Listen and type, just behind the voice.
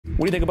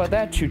What do you think about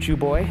that, choo-choo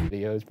boy?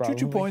 Videos, probably.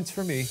 Choo-choo points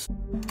for me.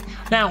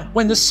 Now,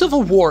 when the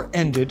Civil War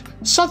ended,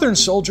 Southern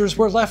soldiers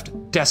were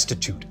left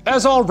destitute,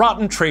 as all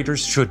rotten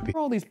traitors should be. What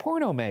are all these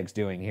porno mags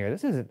doing here?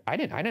 This isn't, I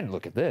didn't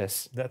look at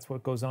this. That's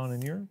what goes on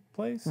in your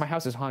place? My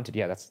house is haunted.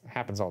 Yeah, that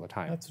happens all the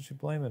time. That's what you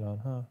blame it on,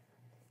 huh?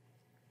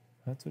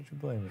 That's what you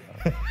blame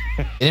it on.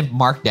 They didn't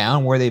mark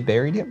down where they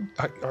buried him?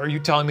 Are you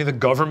telling me the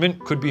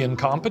government could be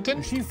incompetent?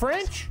 Is she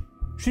French?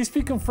 She's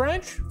speaking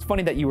French? It's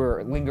funny that you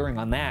were lingering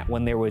on that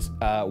when there was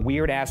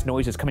weird-ass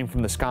noises coming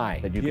from the sky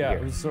that you could hear. Yeah,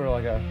 it was sort of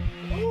like a...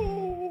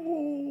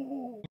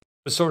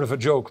 It was sort of a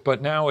joke,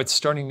 but now it's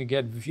starting to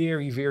get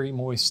very, very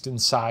moist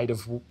inside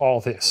of all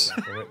this.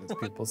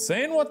 People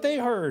saying what they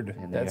heard.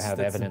 And then you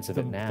have evidence of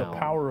it now. The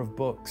power of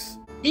books.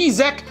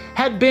 Ezek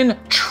had been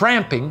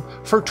tramping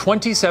for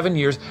 27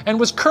 years and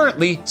was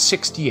currently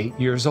 68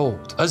 years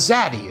old. A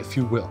zaddy, if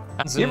you will.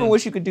 Do you ever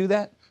wish you could do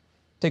that?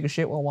 Take a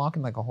shit while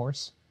walking like a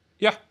horse?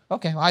 Yeah.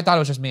 Okay, well, I thought it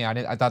was just me.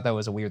 I thought that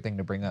was a weird thing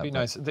to bring up. Be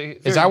nice.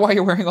 Is that why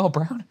you're wearing all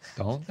brown?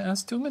 Don't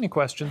ask too many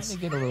questions.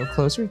 Let me get a little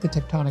closer. The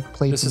tectonic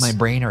plates in my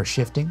brain are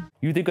shifting.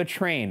 You think a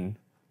train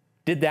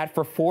did that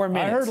for 4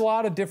 minutes? I heard a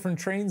lot of different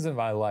trains in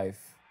my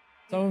life.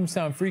 Some of them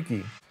sound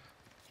freaky.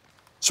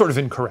 Sort of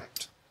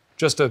incorrect.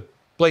 Just a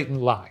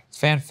blatant lie.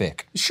 It's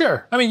fanfic.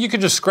 Sure. I mean, you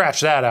could just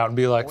scratch that out and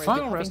be like, The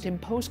final rest. Huffington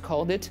Post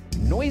called it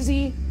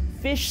noisy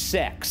fish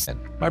sex.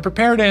 My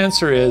prepared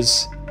answer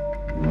is,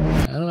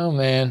 I don't know,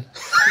 man.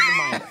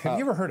 Have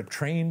you ever heard a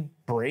train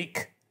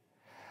break?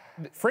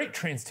 Freight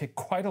trains take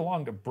quite a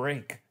long to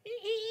break.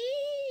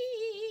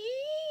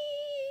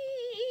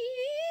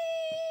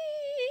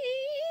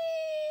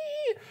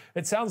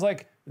 It sounds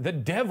like the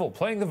devil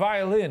playing the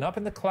violin up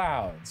in the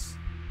clouds.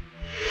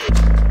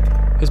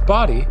 His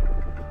body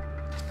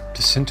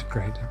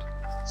disintegrated.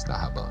 It's not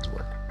how bones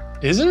work.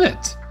 Isn't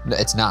it? No,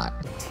 it's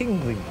not.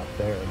 Tingling up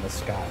there in the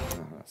sky.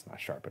 Oh, that's not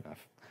sharp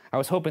enough. I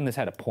was hoping this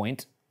had a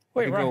point.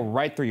 Wait, it could go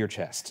right through your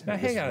chest. Now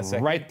hang on a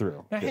second. Right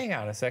through. Now hang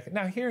on a second.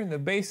 Now here in the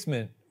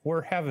basement,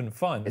 we're having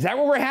fun. Is that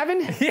what we're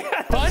having?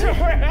 Yeah, that's what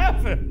we're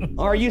having.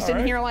 Or are you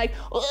sitting here like,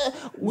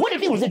 what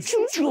if it was a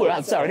choo-choo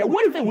outside?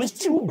 What if it was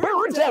 2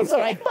 birds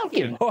outside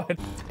fucking? What?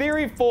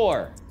 Theory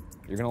 4.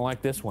 You're gonna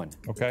like this one.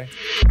 Okay.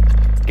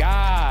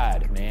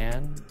 God,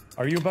 man.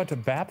 Are you about to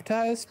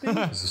baptize me?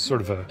 This is sort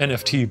of a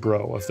NFT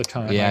bro of the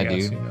time. Yeah, I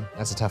guess, dude. you know.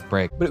 That's a tough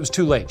break. But it was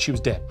too late. She was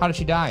dead. How did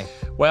she die?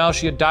 Well,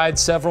 she had died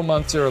several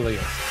months earlier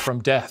from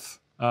death.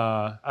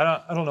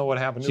 I don't know what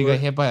happened She to her. got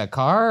hit by a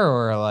car,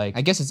 or like,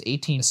 I guess it's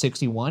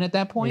 1861 at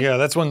that point? Yeah,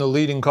 that's when the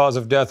leading cause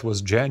of death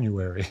was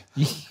January.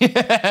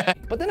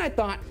 But then I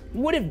thought,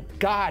 what if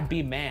God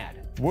be mad?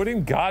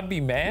 Wouldn't God be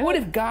mad? What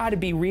if God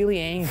be really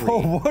angry?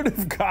 Oh, what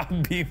if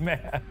God be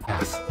mad?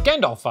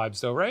 Gandalf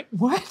vibes though, right?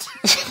 What?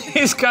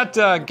 He's got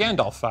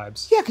Gandalf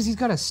vibes. Yeah, because he's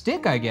got a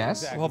stick, I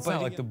guess. Well, it's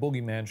not like the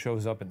boogeyman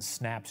shows up and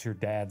snaps your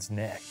dad's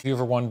neck. You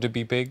ever wanted to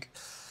be big?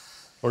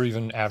 Or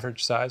even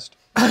average sized?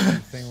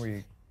 Thing where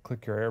you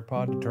click your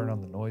AirPod to turn on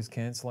the noise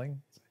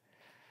canceling.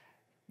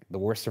 The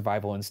worst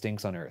survival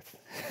instincts on Earth.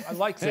 I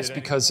like this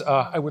because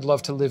I would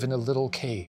love to live in a little cave.